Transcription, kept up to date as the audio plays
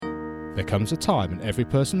There comes a time in every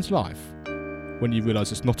person's life when you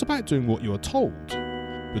realise it's not about doing what you are told,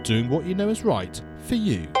 but doing what you know is right for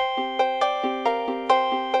you.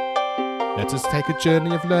 Let us take a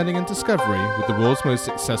journey of learning and discovery with the world's most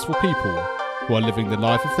successful people who are living the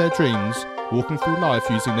life of their dreams, walking through life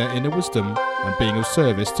using their inner wisdom and being of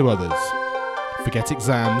service to others. Forget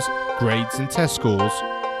exams, grades and test scores.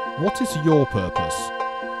 What is your purpose?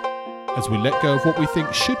 As we let go of what we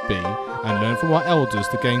think should be and learn from our elders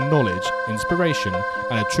to gain knowledge, inspiration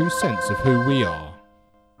and a true sense of who we are.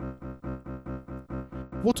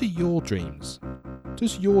 What are your dreams?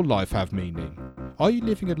 Does your life have meaning? Are you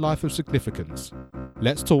living a life of significance?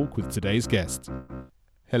 Let's talk with today's guest.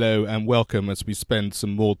 Hello and welcome as we spend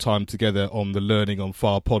some more time together on the Learning on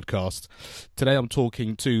Fire podcast. Today I'm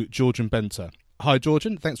talking to Georgian Benter. Hi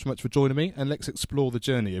Georgian, thanks very much for joining me and let's explore the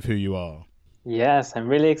journey of who you are. Yes, I'm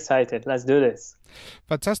really excited. Let's do this.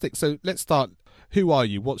 Fantastic. So let's start. Who are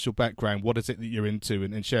you? What's your background? What is it that you're into?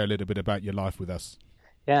 And share a little bit about your life with us.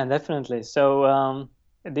 Yeah, definitely. So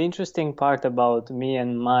the interesting part about me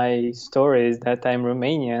and my story is that I'm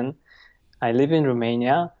Romanian. I live in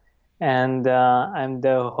Romania and I'm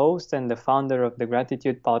the host and the founder of the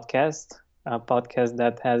Gratitude Podcast, a podcast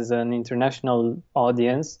that has an international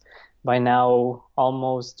audience, by now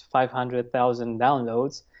almost 500,000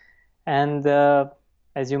 downloads. And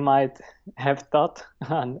as you might have thought,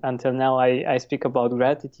 until now I speak about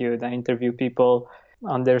gratitude. I interview people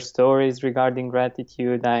on their stories regarding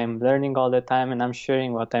gratitude. I am learning all the time and I'm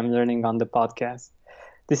sharing what I'm learning on the podcast.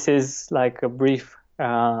 This is like a brief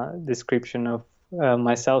description of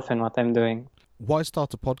myself and what I'm doing. Why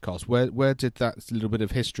start a podcast? Where did that little bit of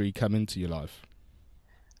history come into your life?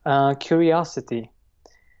 Curiosity.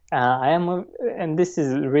 And this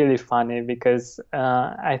is really funny because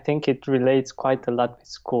I think it relates quite a lot with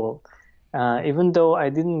school. Even though I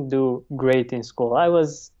didn't do great in school, I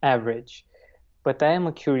was average, but I am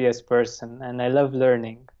a curious person and I love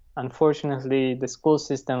learning. Unfortunately, the school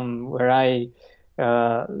system where I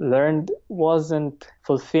learned wasn't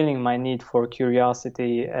fulfilling my need for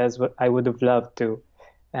curiosity as what I would have loved to.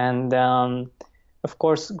 And of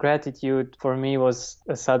course, gratitude for me was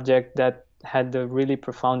a subject that had a really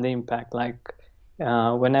profound impact. Like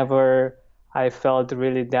whenever I felt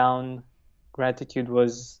really down, gratitude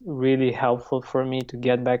was really helpful for me to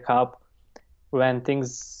get back up. When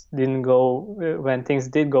things did go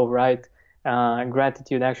right,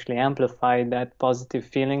 gratitude actually amplified that positive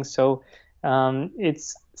feeling. So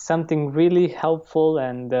it's something really helpful,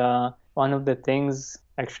 and one of the things,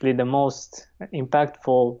 actually the most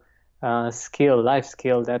impactful life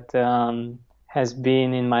skill that has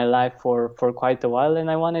been in my life for quite a while, and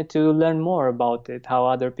I wanted to learn more about it, how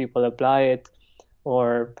other people apply it,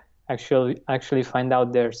 or actually find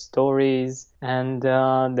out their stories and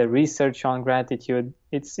the research on gratitude.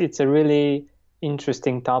 It's a really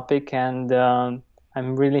interesting topic, and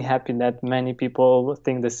I'm really happy that many people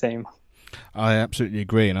think the same. I absolutely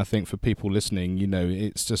agree, and I think for people listening,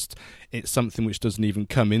 it's something which doesn't even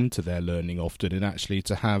come into their learning often, and actually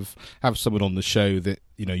to have someone on the show that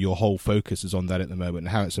your whole focus is on that at the moment and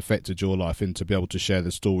how it's affected your life, and to be able to share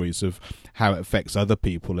the stories of how it affects other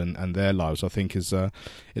people and their lives, I think is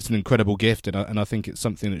it's an incredible gift, and I think it's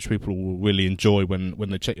something that people will really enjoy when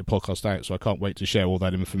they check your podcast out. So I can't wait to share all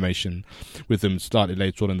that information with them slightly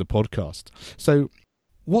later on in the podcast. So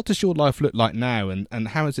what does your life look like now, and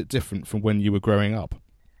how is it different from when you were growing up?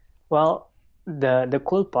 Well, the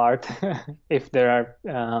cool part, if there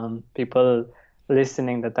are people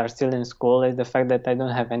listening that are still in school, is the fact that I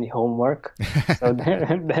don't have any homework. So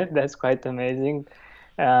that's quite amazing.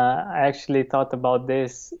 I actually thought about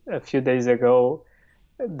this a few days ago,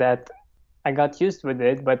 that I got used with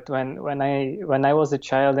it, but when I was a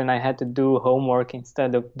child and I had to do homework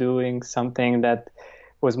instead of doing something that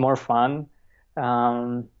was more fun,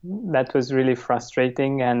 that was really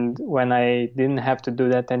frustrating. And when I didn't have to do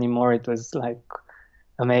that anymore, it was like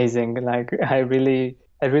amazing. Like I really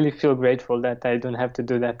feel grateful that I don't have to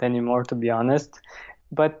do that anymore, to be honest.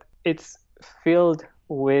 But it's filled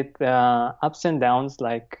with ups and downs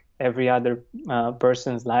like every other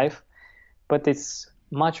person's life, but it's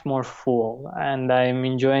much more full, and I'm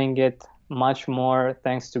enjoying it much more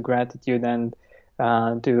thanks to gratitude and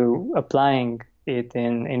to applying it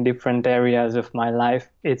in different areas of my life.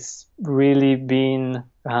 It's really been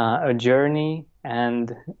a journey,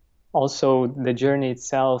 and also the journey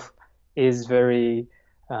itself is very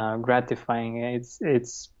gratifying.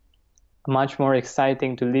 It's much more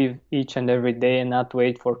exciting to live each and every day and not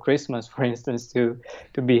wait for Christmas, for instance, to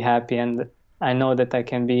be happy. And I know that I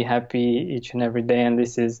can be happy each and every day, and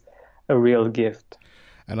this is a real gift.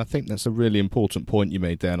 And I think that's a really important point you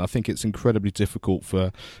made there. And I think it's incredibly difficult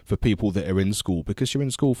for people that are in school, because you're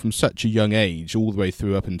in school from such a young age, all the way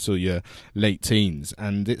through up until your late teens.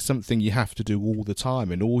 And it's something you have to do all the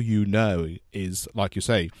time. And all you know is, like you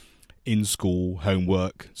say, in school,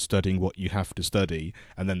 homework, studying what you have to study,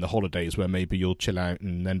 and then the holidays where maybe you'll chill out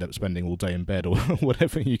and end up spending all day in bed or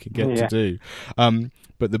whatever you can get to do.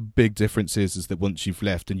 But the big difference is that once you've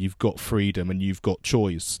left and you've got freedom and you've got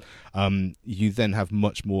choice, you then have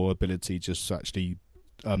much more ability just to actually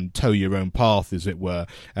toe your own path, as it were.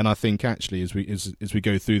 And I think actually as we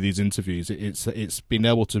go through these interviews, it's been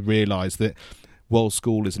able to realise that while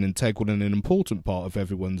school is an integral and an important part of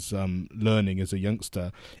everyone's learning as a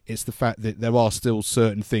youngster, it's the fact that there are still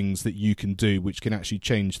certain things that you can do which can actually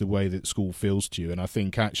change the way that school feels to you. And I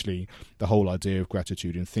think actually the whole idea of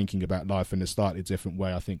gratitude and thinking about life in a slightly different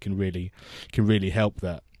way, I think can really help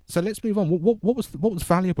that. So let's move on. What was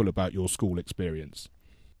valuable about your school experience?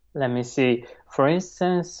 Let me see. For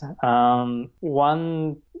instance,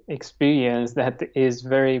 one experience that is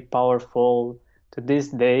very powerful to this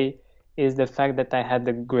day is the fact that I had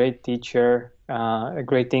a great teacher, a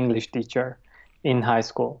great English teacher in high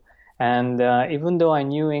school. And even though I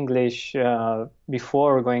knew English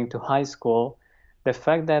before going to high school, the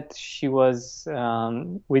fact that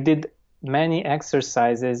we did many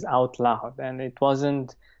exercises out loud, and it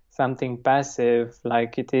wasn't something passive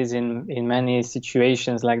like it is in many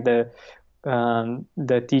situations, like the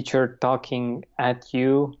teacher talking at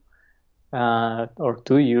you or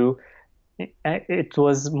to you. It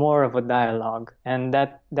was more of a dialogue, and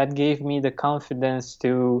that gave me the confidence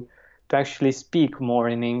to actually speak more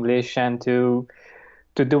in English and to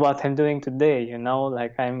do what I'm doing today. You know,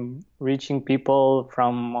 like I'm reaching people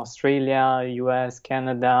from Australia, US,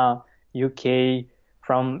 Canada, UK,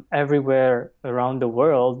 from everywhere around the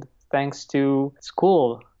world, thanks to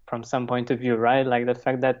school from some point of view, right? Like the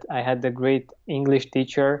fact that I had a great English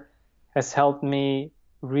teacher has helped me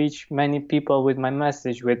reach many people with my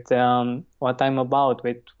message, with what I'm about,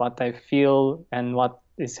 with what I feel, and what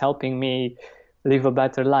is helping me live a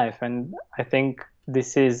better life. And I think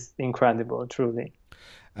this is incredible, truly.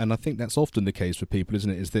 And I think that's often the case for people,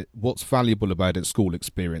 isn't it? Is that what's valuable about a school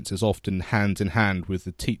experience is often hand in hand with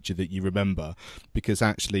the teacher that you remember, because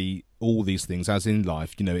actually all these things, as in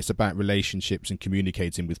life, you know, it's about relationships and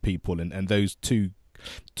communicating with people, and those two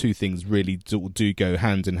things really do go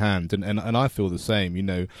hand in hand. And I feel the same. You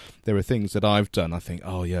know, there are things that I've done, I think,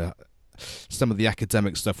 oh yeah, some of the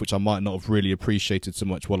academic stuff which I might not have really appreciated so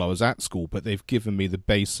much while I was at school, but they've given me the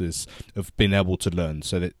basis of being able to learn,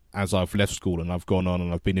 so that as I've left school and I've gone on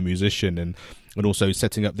and I've been a musician and also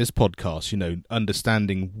setting up this podcast, you know,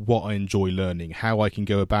 understanding what I enjoy learning, how I can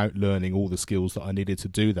go about learning all the skills that I needed to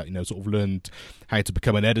do that, you know, sort of learned how to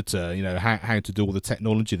become an editor, you know, how to do all the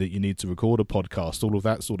technology that you need to record a podcast, all of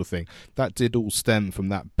that sort of thing. That did all stem from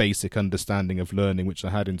that basic understanding of learning which I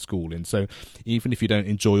had in school. And so even if you don't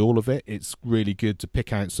enjoy all of it, it's really good to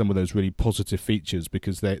pick out some of those really positive features,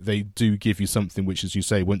 because they do give you something which, as you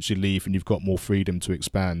say, once you leave and you've got more freedom to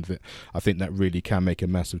expand, that I think that really can make a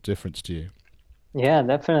massive difference to you. Yeah,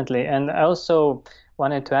 definitely. And I also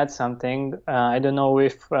wanted to add something. I don't know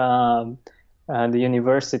if the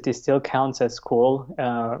university still counts as school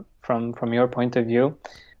from your point of view.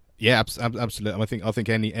 Yeah, absolutely. I think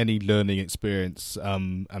any learning experience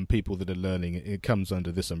and people that are learning, it comes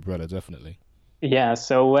under this umbrella, definitely. Yeah.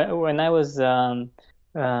 So when I was at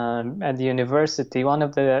the university, one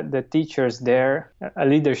of the teachers there, a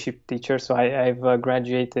leadership teacher, so I've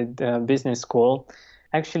graduated business school,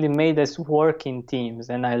 actually made us work in teams,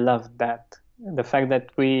 and I loved that. The fact that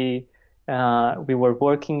we were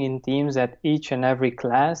working in teams at each and every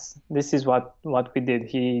class. This is what we did.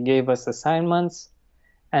 He gave us assignments,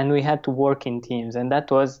 and we had to work in teams, and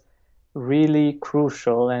that was really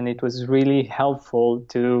crucial, and it was really helpful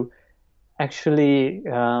to actually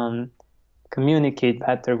communicate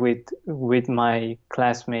better with my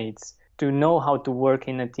classmates, to know how to work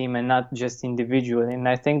in a team and not just individually. And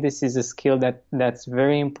I think this is a skill that's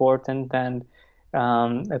very important. And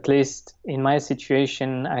at least in my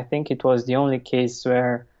situation, I think it was the only case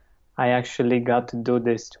where I actually got to do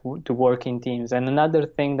this, to work in teams. And another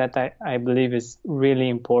thing that I believe is really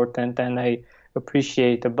important and I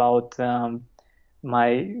appreciate about it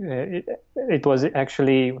was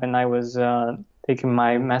actually when I was taking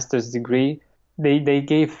my master's degree, they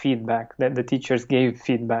gave feedback, that the teachers gave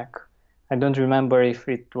feedback. I don't remember if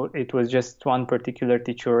it was just one particular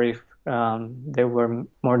teacher or if there were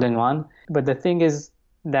more than one. But the thing is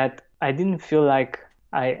that I didn't feel like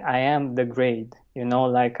I am the grade,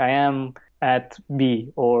 like I am at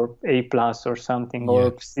B or A plus or something,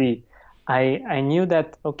 or C. I knew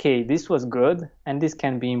that, okay, this was good and this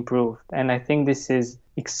can be improved. And I think this is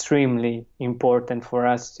extremely important for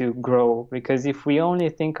us to grow, because if we only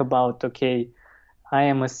think about, okay, I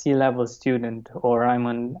am a C level student or I'm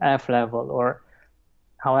an F level or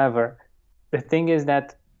however, the thing is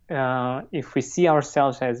that if we see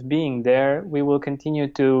ourselves as being there, we will continue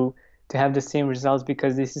to have the same results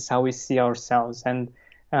because this is how we see ourselves. And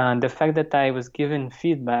the fact that I was given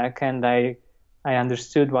feedback and I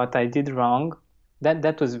understood what I did wrong,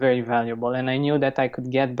 that was very valuable. And I knew that I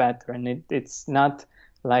could get better. And it's not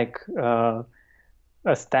like a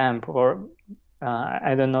stamp or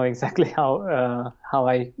I don't know exactly how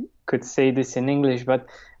I could say this in English, but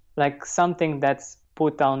like something that's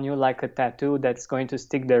put on you like a tattoo that's going to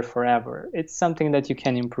stick there forever. It's something that you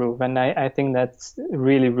can improve, and I think that's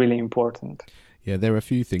really, really important. Yeah, there are a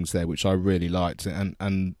few things there which I really liked,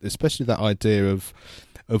 and especially that idea of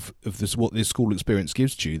this, what this school experience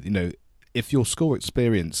gives you. You know, if your school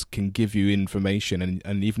experience can give you information,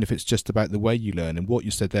 and even if it's just about the way you learn, and what you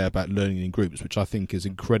said there about learning in groups, which I think is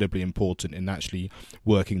incredibly important in actually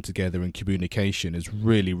working together, and communication is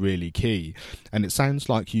really, really key. And it sounds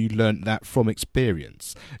like you learned that from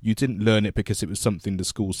experience. You didn't learn it because it was something the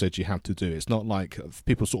school said you had to do. It's not like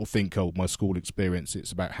people sort of think, oh, my school experience,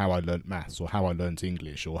 it's about how I learnt maths or how I learnt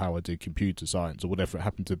English or how I did computer science or whatever it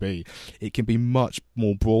happened to be. It can be much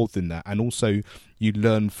more broad than that. And also, you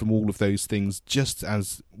learn from all of those things just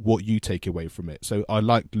as what you take away from it. So I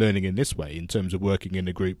liked learning in this way in terms of working in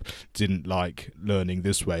a group, didn't like learning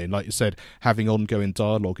this way. And like you said, having ongoing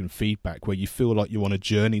dialogue and feedback where you feel like you're on a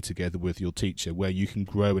journey together with your teacher, where you can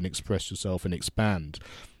grow and express yourself and expand.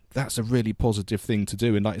 That's a really positive thing to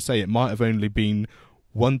do. And like I say, it might have only been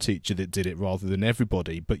one teacher that did it rather than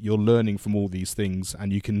everybody, but you're learning from all these things,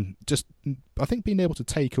 and you can just, I think, being able to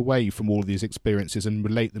take away from all of these experiences and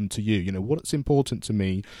relate them to you. You know, what's important to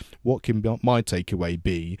me, what can my takeaway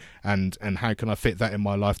be, and how can I fit that in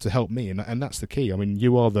my life to help me? And that's the key. I mean,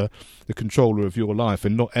 you are the controller of your life,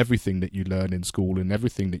 and not everything that you learn in school and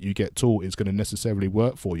everything that you get taught is going to necessarily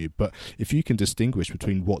work for you. But if you can distinguish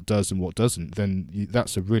between what does and what doesn't, then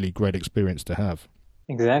that's a really great experience to have.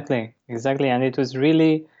 Exactly. And it was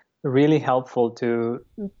really, really helpful to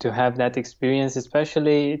have that experience,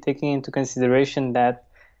 especially taking into consideration that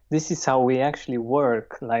this is how we actually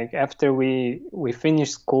work. Like after we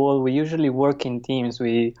finish school, we usually work in teams.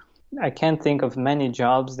 I can't think of many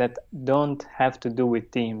jobs that don't have to do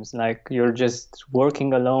with teams. Like you're just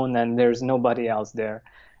working alone and there's nobody else there.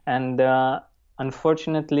 And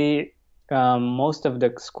unfortunately, most of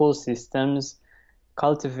the school systems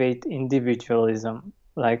cultivate individualism.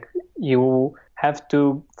 Like you have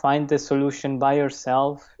to find the solution by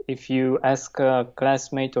yourself. If you ask a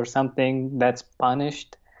classmate or something, that's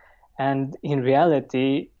punished. And in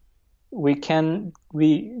reality, we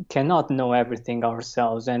cannot know everything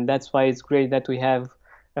ourselves, and that's why it's great that we have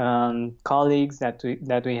colleagues, that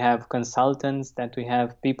we have consultants, that we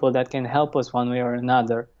have people that can help us one way or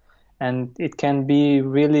another. And it can be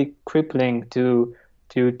really crippling to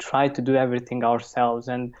try to do everything ourselves.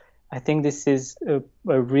 And I think this is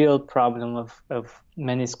a real problem of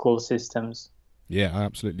many school systems. Yeah, I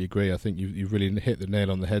absolutely agree. I think you've really hit the nail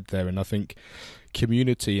on the head there. And I think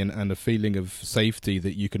community and a feeling of safety,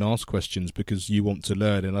 that you can ask questions because you want to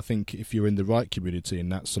learn. And I think if you're in the right community in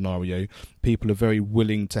that scenario, people are very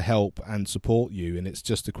willing to help and support you. And it's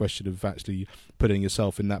just a question of actually putting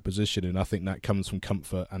yourself in that position. And I think that comes from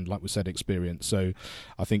comfort and, like we said, experience. So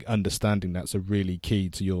I think understanding that's a really key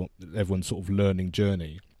to everyone's sort of learning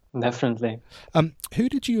journey. Definitely. Who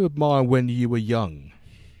did you admire when you were young?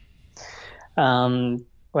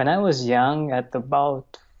 When I was young, at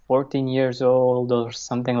about 14 years old or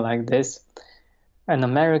something like this, an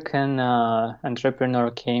American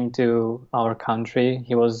entrepreneur came to our country.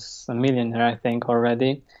 He was a millionaire, I think,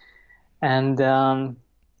 already. And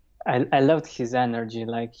I loved his energy.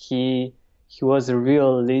 Like he was a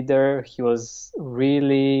real leader. He was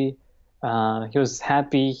really, he was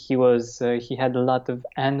happy. He had a lot of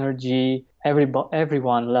energy.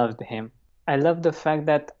 Everyone loved him. I love the fact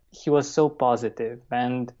that he was so positive.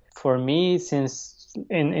 And for me, since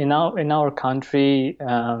in our country,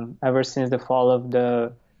 ever since the fall of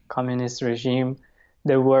the communist regime,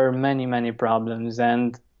 there were many problems,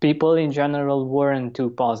 and people in general weren't too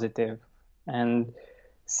positive. And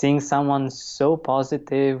seeing someone so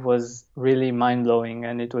positive was really mind-blowing,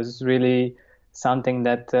 and it was really something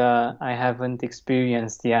that I haven't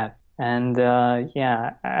experienced yet. And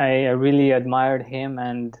I really admired him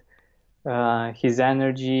and his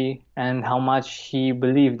energy and how much he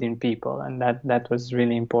believed in people, and that was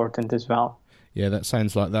really important as well. Yeah, that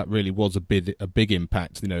sounds like that really was a big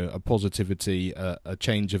impact. You know, a positivity, a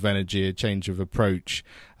change of energy, a change of approach,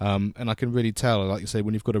 and I can really tell, like you say,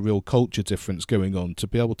 when you've got a real culture difference going on, to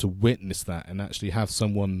be able to witness that and actually have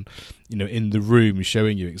someone, you know, in the room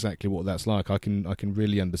showing you exactly what that's like. I can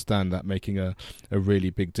really understand that making a really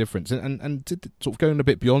big difference. And did it, sort of going a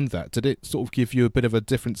bit beyond that, did it sort of give you a bit of a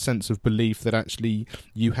different sense of belief that actually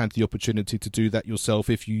you had the opportunity to do that yourself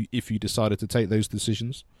if you decided to take those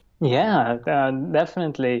decisions? Yeah,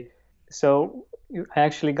 definitely. So I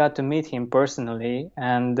actually got to meet him personally,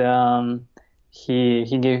 and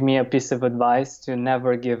he gave me a piece of advice to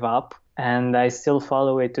never give up, and I still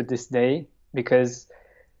follow it to this day because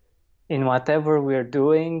in whatever we're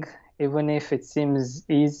doing, even if it seems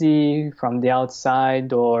easy from the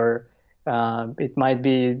outside, or it might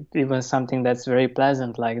be even something that's very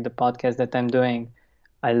pleasant, like the podcast that I'm doing.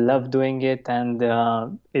 I love doing it,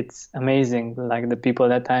 and it's amazing. Like the people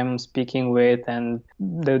that I'm speaking with and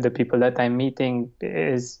the people that I'm meeting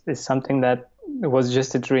is something that was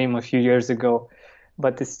just a dream a few years ago,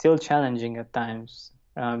 but it's still challenging at times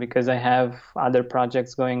because I have other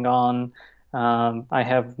projects going on. I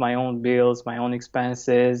have my own bills, my own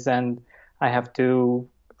expenses, and I have to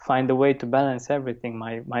find a way to balance everything,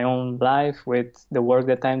 my own life with the work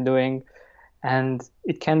that I'm doing. And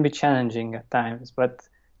it can be challenging at times, but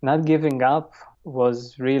not giving up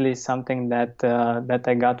was really something that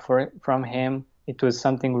I got from him. It was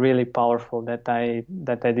something really powerful that I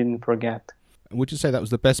didn't forget. Would you say that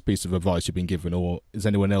was the best piece of advice you've been given, or has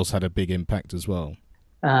anyone else had a big impact as well?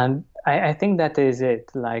 And I think that is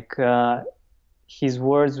it. Like his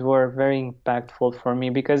words were very impactful for me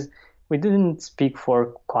because we didn't speak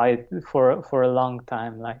for a long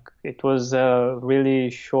time. Like it was a really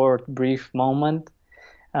short, brief moment.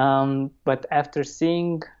 But after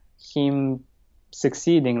seeing him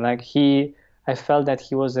succeeding, I felt that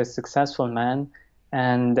he was a successful man,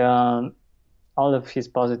 and all of his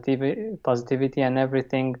positivity and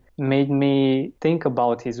everything made me think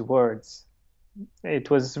about his words. It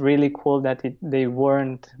was really cool that they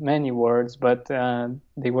weren't many words, but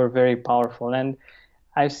they were very powerful. And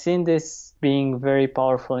I've seen this being very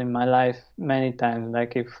powerful in my life many times.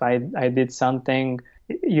 Like if I did something,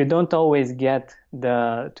 you don't always get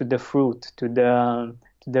to the fruit, to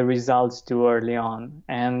the results too early on.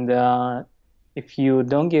 And if you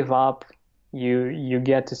don't give up, you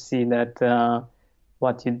get to see that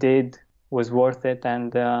what you did was worth it,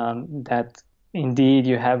 and that indeed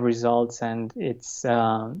you have results, and it's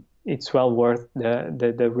well worth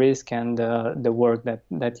the risk and the work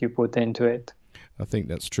that you put into it. I think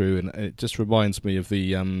that's true, and it just reminds me of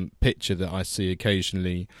the picture that I see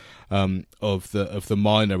occasionally of the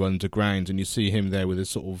miner underground, and you see him there with his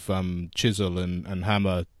sort of chisel and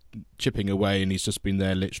hammer chipping away, and he's just been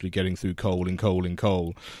there literally getting through coal and coal and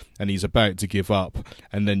coal, and he's about to give up,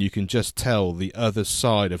 and then you can just tell the other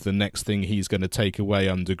side of the next thing he's going to take away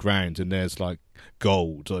underground, and there's like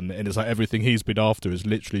gold, and it's like everything he's been after is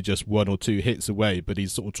literally just one or two hits away, but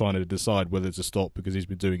he's sort of trying to decide whether to stop because he's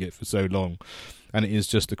been doing it for so long. And it is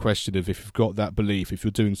just a question of, if you've got that belief, if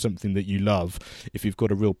you're doing something that you love, if you've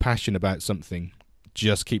got a real passion about something,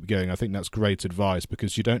 just keep going. I think that's great advice,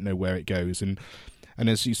 because you don't know where it goes. And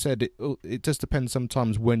as you said, it does depend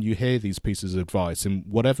sometimes when you hear these pieces of advice, and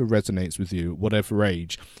whatever resonates with you, whatever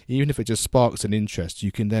age, even if it just sparks an interest,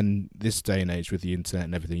 you can then, this day and age with the internet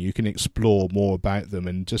and everything, you can explore more about them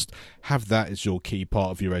and just have that as your key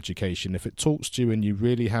part of your education. If it talks to you and you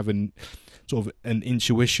really have sort of an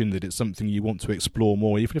intuition that it's something you want to explore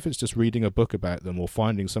more, even if it's just reading a book about them or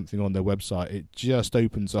finding something on their website, it just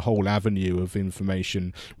opens a whole avenue of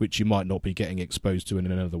information which you might not be getting exposed to in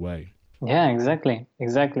another way. Yeah, exactly.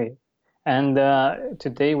 And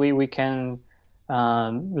today we can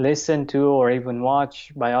listen to or even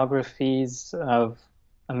watch biographies of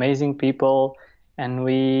amazing people, and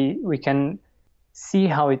we can see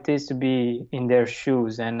how it is to be in their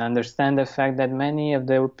shoes and understand the fact that many of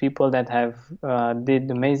the people that have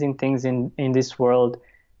did amazing things in this world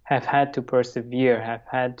have had to persevere, have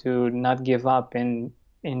had to not give up in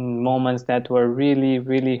moments that were really,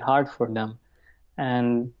 really hard for them.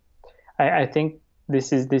 And I think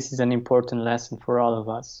this is an important lesson for all of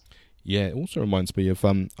us. Yeah, it also reminds me of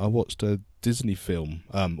I watched a Disney film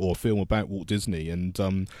or a film about Walt Disney, and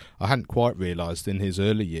I hadn't quite realised in his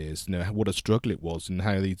early years, what a struggle it was, and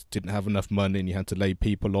how he didn't have enough money and he had to lay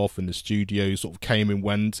people off, and the studio sort of came and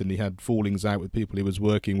went, and he had fallings out with people he was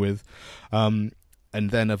working with. And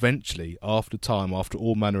then eventually, after time, after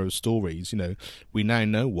all manner of stories, we now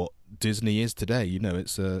know what Disney is today. You know,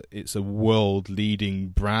 it's a world leading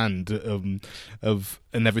brand of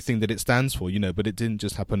and everything that it stands for. You know, but it didn't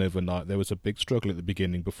just happen overnight. There was a big struggle at the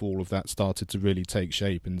beginning before all of that started to really take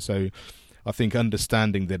shape. And so, I think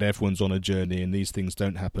understanding that everyone's on a journey and these things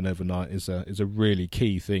don't happen overnight is a really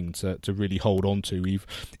key thing to really hold on to,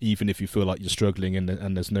 even if you feel like you're struggling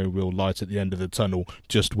and there's no real light at the end of the tunnel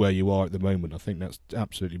just where you are at the moment. I think that's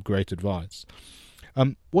absolutely great advice.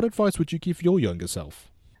 What advice would you give your younger self?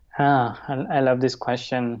 I love this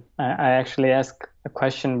question. I actually asked a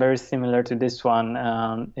question very similar to this one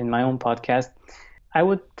in my own podcast. I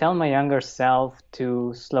would tell my younger self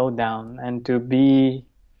to slow down and to be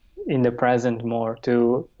in the present more,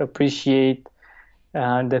 to appreciate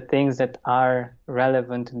the things that are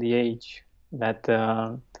relevant to the age that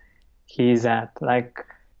he's at. Like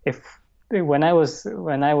when I was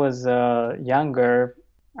younger,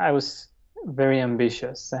 I was very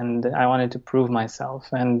ambitious and I wanted to prove myself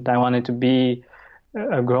and I wanted to be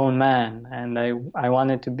a grown man and I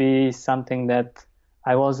wanted to be something that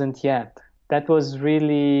I wasn't yet. That was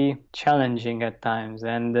really challenging at times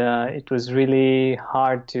and it was really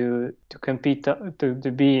hard to compete,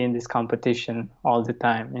 to be in this competition all the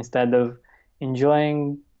time instead of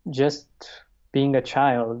enjoying just being a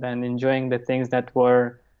child and enjoying the things that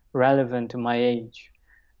were relevant to my age.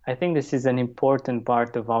 I think this is an important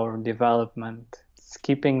part of our development.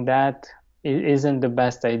 Skipping that isn't the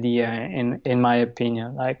best idea in my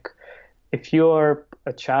opinion. Like if you're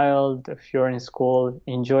a child, if you're in school,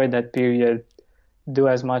 enjoy that period. Do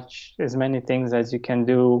as many things as you can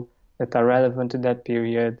do that are relevant to that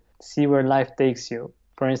period. See where life takes you.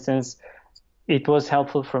 For instance, it was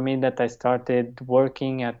helpful for me that I started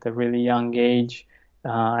working at a really young age.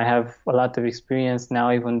 I have a lot of experience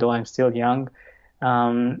now, even though I'm still young.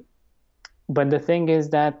 But the thing is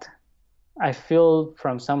that I feel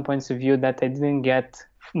from some points of view that I didn't get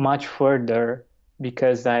much further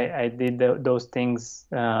because I did those things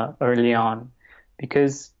early on.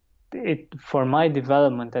 Because for my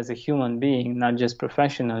development as a human being, not just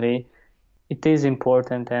professionally, it is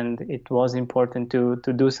important and it was important to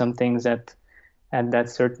do some things at that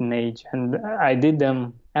certain age. And I did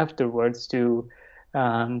them afterwards to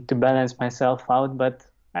balance myself out. But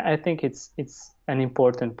I think it's an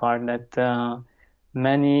important part that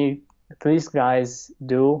many, at least guys,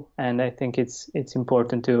 do, and I think it's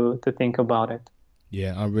important to think about it.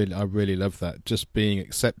 Yeah, I really love that. Just being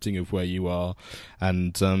accepting of where you are,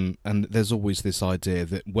 and there's always this idea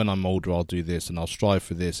that when I'm older I'll do this and I'll strive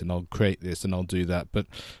for this and I'll create this and I'll do that. But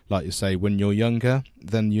like you say, when you're younger,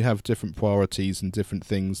 then you have different priorities and different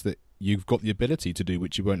things that you've got the ability to do,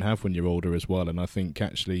 which you won't have when you're older as well. And I think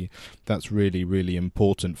actually that's really, really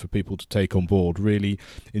important for people to take on board. Really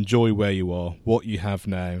enjoy where you are, what you have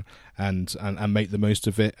now, and make the most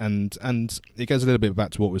of it. And it goes a little bit back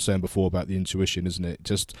to what we were saying before about the intuition, isn't it?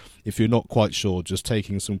 Just if you're not quite sure, just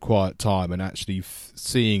taking some quiet time and actually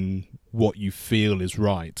seeing what you feel is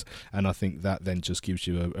right. And I think that then just gives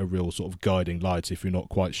you a real sort of guiding light if you're not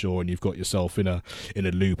quite sure and you've got yourself in a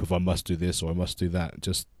loop of I must do this or I must do that.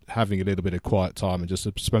 Just having a little bit of quiet time and just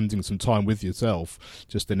spending some time with yourself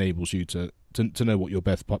just enables you to know what your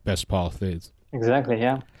best path is. Exactly,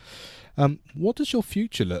 yeah. What does your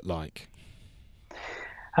future look like?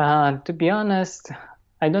 To be honest,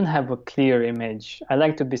 I don't have a clear image. I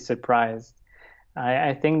like to be surprised.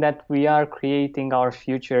 I think that we are creating our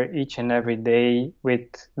future each and every day with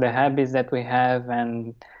the habits that we have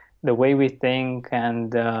and the way we think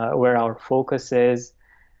and where our focus is.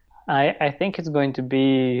 I think it's going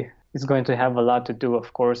to have a lot to do,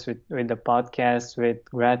 of course, with the podcast, with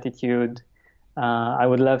gratitude. I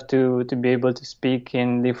would love to be able to speak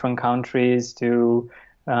in different countries, to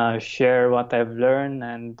share what I've learned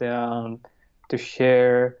and to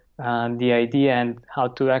share the idea and how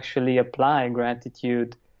to actually apply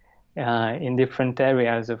gratitude in different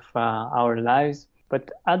areas of our lives. But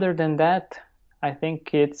other than that, I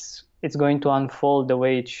think it's going to unfold the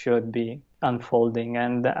way it should be unfolding.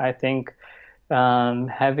 And I think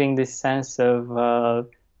having this sense of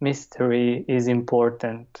mystery is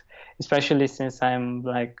important, especially since I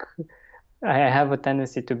have a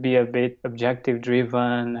tendency to be a bit objective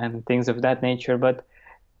driven and things of that nature. But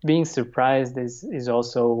being surprised is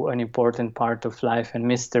also an important part of life, and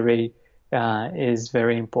mystery is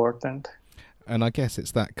very important. And I guess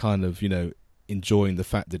it's that kind of, enjoying the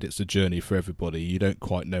fact that it's a journey for everybody. You don't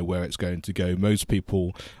quite know where it's going to go. Most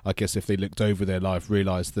people, I guess, if they looked over their life,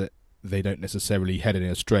 realise that they don't necessarily head in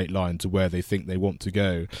a straight line to where they think they want to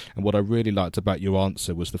go. And what I really liked about your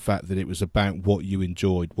answer was the fact that it was about what you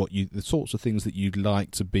enjoyed, the sorts of things that you'd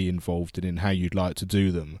like to be involved in and how you'd like to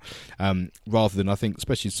do them, rather than, I think,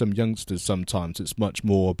 especially some youngsters, sometimes it's much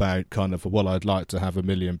more about kind of, well, I'd like to have £1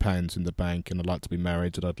 million in the bank, and I'd like to be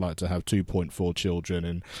married, and I'd like to have 2.4 children,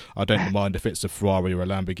 and I don't mind if it's a Ferrari or a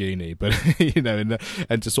Lamborghini, but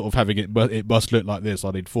and just sort of having it must look like this,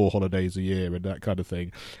 I need 4 holidays a year and that kind of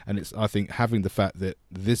thing. And it's, I think, having the fact that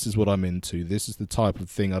this is what I'm into, this is the type of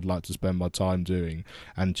thing I'd like to spend my time doing,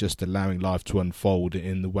 and just allowing life to unfold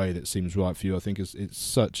in the way that seems right for you, I think it's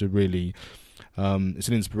such a really it's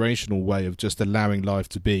an inspirational way of just allowing life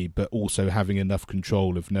to be, but also having enough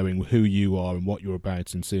control of knowing who you are and what you're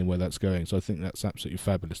about and seeing where that's going. So I think that's absolutely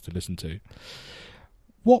fabulous to listen to.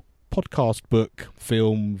 What podcast, book,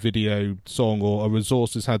 film, video, song, or a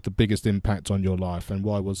resource has had the biggest impact on your life, and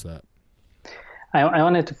why was that? I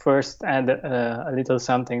wanted to first add a little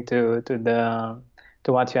something to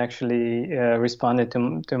what you actually responded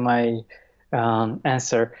to my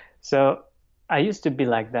answer. So I used to be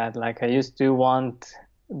like that. Like, I used to want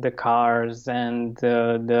the cars and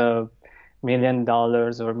the $1 million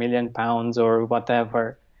or £1 million or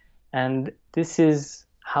whatever. And this is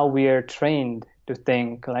how we are trained to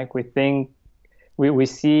think. Like, we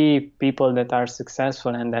see people that are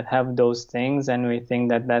successful and that have those things, and we think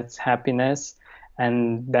that that's happiness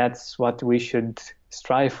and that's what we should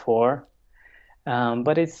strive for.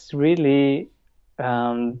 But it's really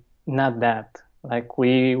not that. Like,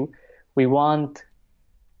 we want,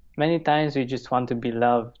 many times we just want to be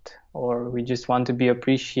loved, or we just want to be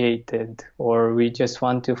appreciated, or we just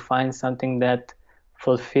want to find something that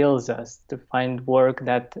fulfills us, to find work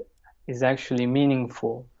that is actually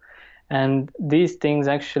meaningful. And these things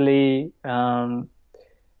actually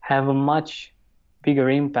have a much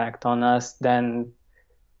bigger impact on us than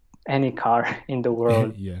any car in the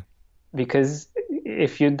world. Yeah. Because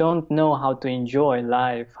if you don't know how to enjoy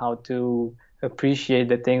life, how to appreciate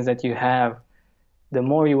the things that you have, the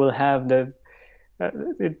more you will have,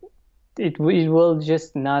 it will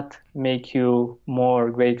just not make you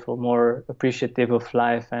more grateful, more appreciative of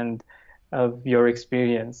life and of your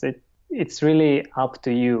experience. It's really up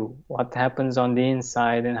to you what happens on the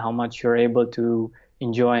inside and how much you're able to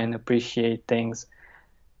enjoy and appreciate things.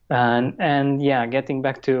 And yeah, getting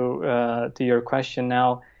back to your question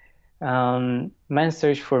now, Man's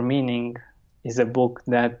Search for Meaning is a book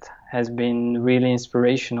that has been really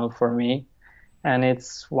inspirational for me, and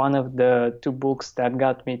it's one of the 2 books that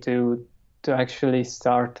got me to actually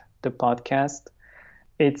start the podcast.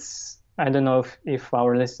 I don't know if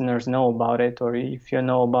our listeners know about it, or if you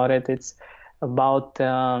know about it. It's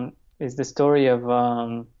the story of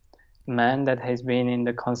a man that has been in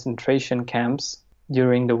the concentration camps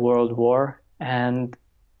during the World War, and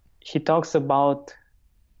he talks about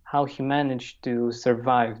how he managed to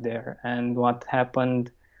survive there and what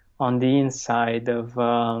happened on the inside of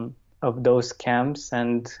those camps,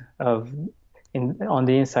 and on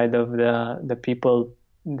the inside of the people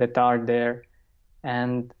that are there,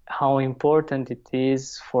 and how important it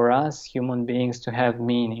is for us human beings to have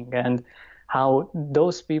meaning, and how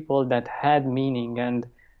those people that had meaning and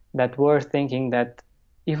that were thinking that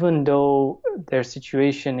even though their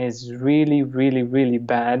situation is really, really, really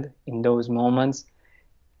bad in those moments,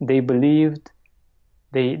 they believed,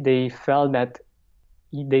 they felt that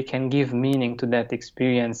they can give meaning to that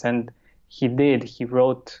experience. And he did. He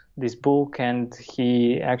wrote this book, and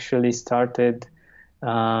he actually started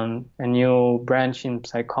a new branch in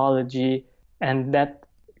psychology, and that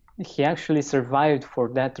he actually survived for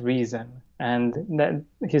that reason. And that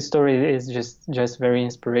his story is just very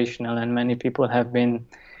inspirational, and many people have been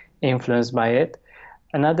influenced by it.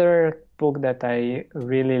 Another book that I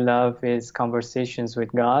really love is Conversations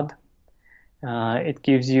with God. It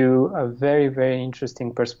gives you a very, very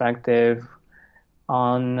interesting perspective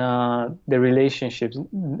on the relationship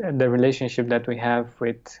that we have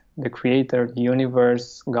with the Creator, the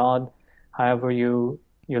universe, God, however you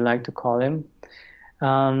like to call him.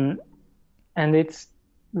 And it's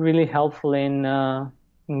really helpful in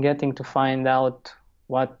getting to find out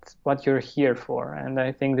what you're here for. And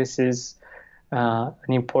I think this is an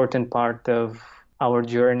important part of our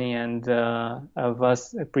journey, and of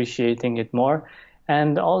us appreciating it more.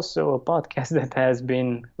 And also a podcast that has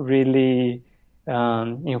been really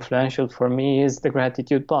influential for me is the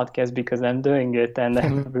Gratitude Podcast, because I'm doing it and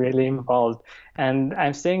I'm really involved. And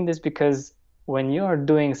I'm saying this because when you're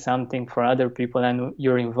doing something for other people and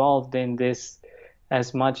you're involved in this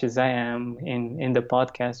as much as I am in the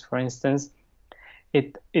podcast, for instance,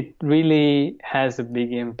 it really has a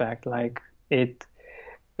big impact. Like, it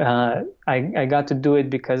I got to do it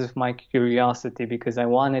because of my curiosity, because I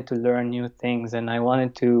wanted to learn new things and I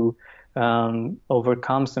wanted to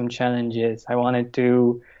overcome some challenges. I wanted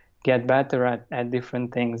to get better at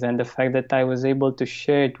different things. And the fact that I was able to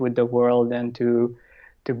share it with the world and to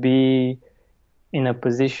be in a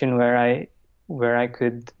position where I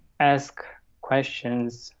could ask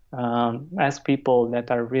questions, ask people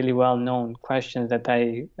that are really well known questions that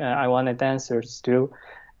I wanted answers to.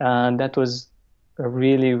 That was a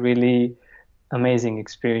really, really amazing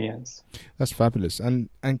experience. That's fabulous. And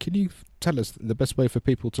can you tell us the best way for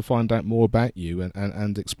people to find out more about you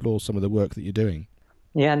and explore some of the work that you're doing?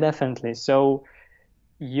 Yeah, definitely. So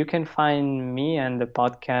you can find me and the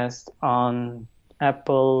podcast on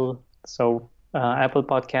Apple. So Apple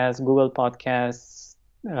Podcasts, Google Podcasts,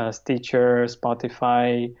 Stitcher,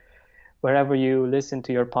 Spotify, wherever you listen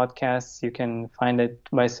to your podcasts, you can find it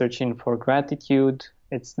by searching for Gratitude.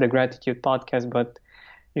 It's the Gratitude Podcast, but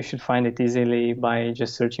you should find it easily by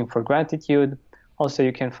just searching for Gratitude. Also,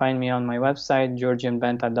 you can find me on my website,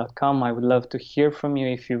 georgianbenta.com. I would love to hear from you.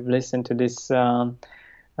 If you've listened to this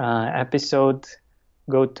episode,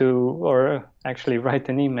 go to, or actually write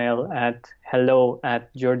an email at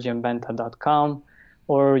hello@georgianbenta.com,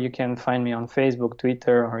 or you can find me on Facebook,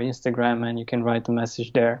 Twitter, or Instagram, and you can write a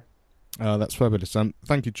message there. That's fabulous.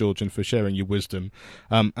 Thank you, Georgian, for sharing your wisdom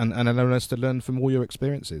and allowing us to learn from all your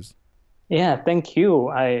experiences. Yeah, thank you.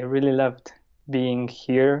 I really loved being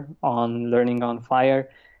here on Learning on Fire.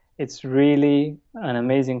 It's really an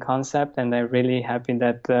amazing concept, and I'm really happy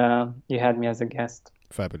that you had me as a guest.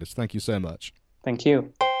 Fabulous. Thank you so much. Thank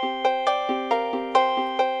you.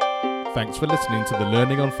 Thanks for listening to the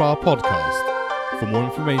Learning on Fire podcast. For more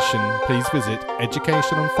information, please visit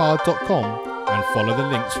educationonfire.com and follow the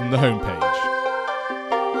links from the homepage.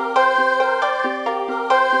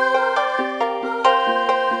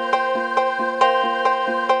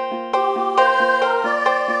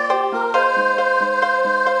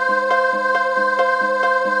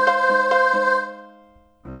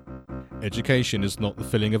 Education is not the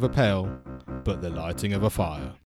filling of a pail, but the lighting of a fire.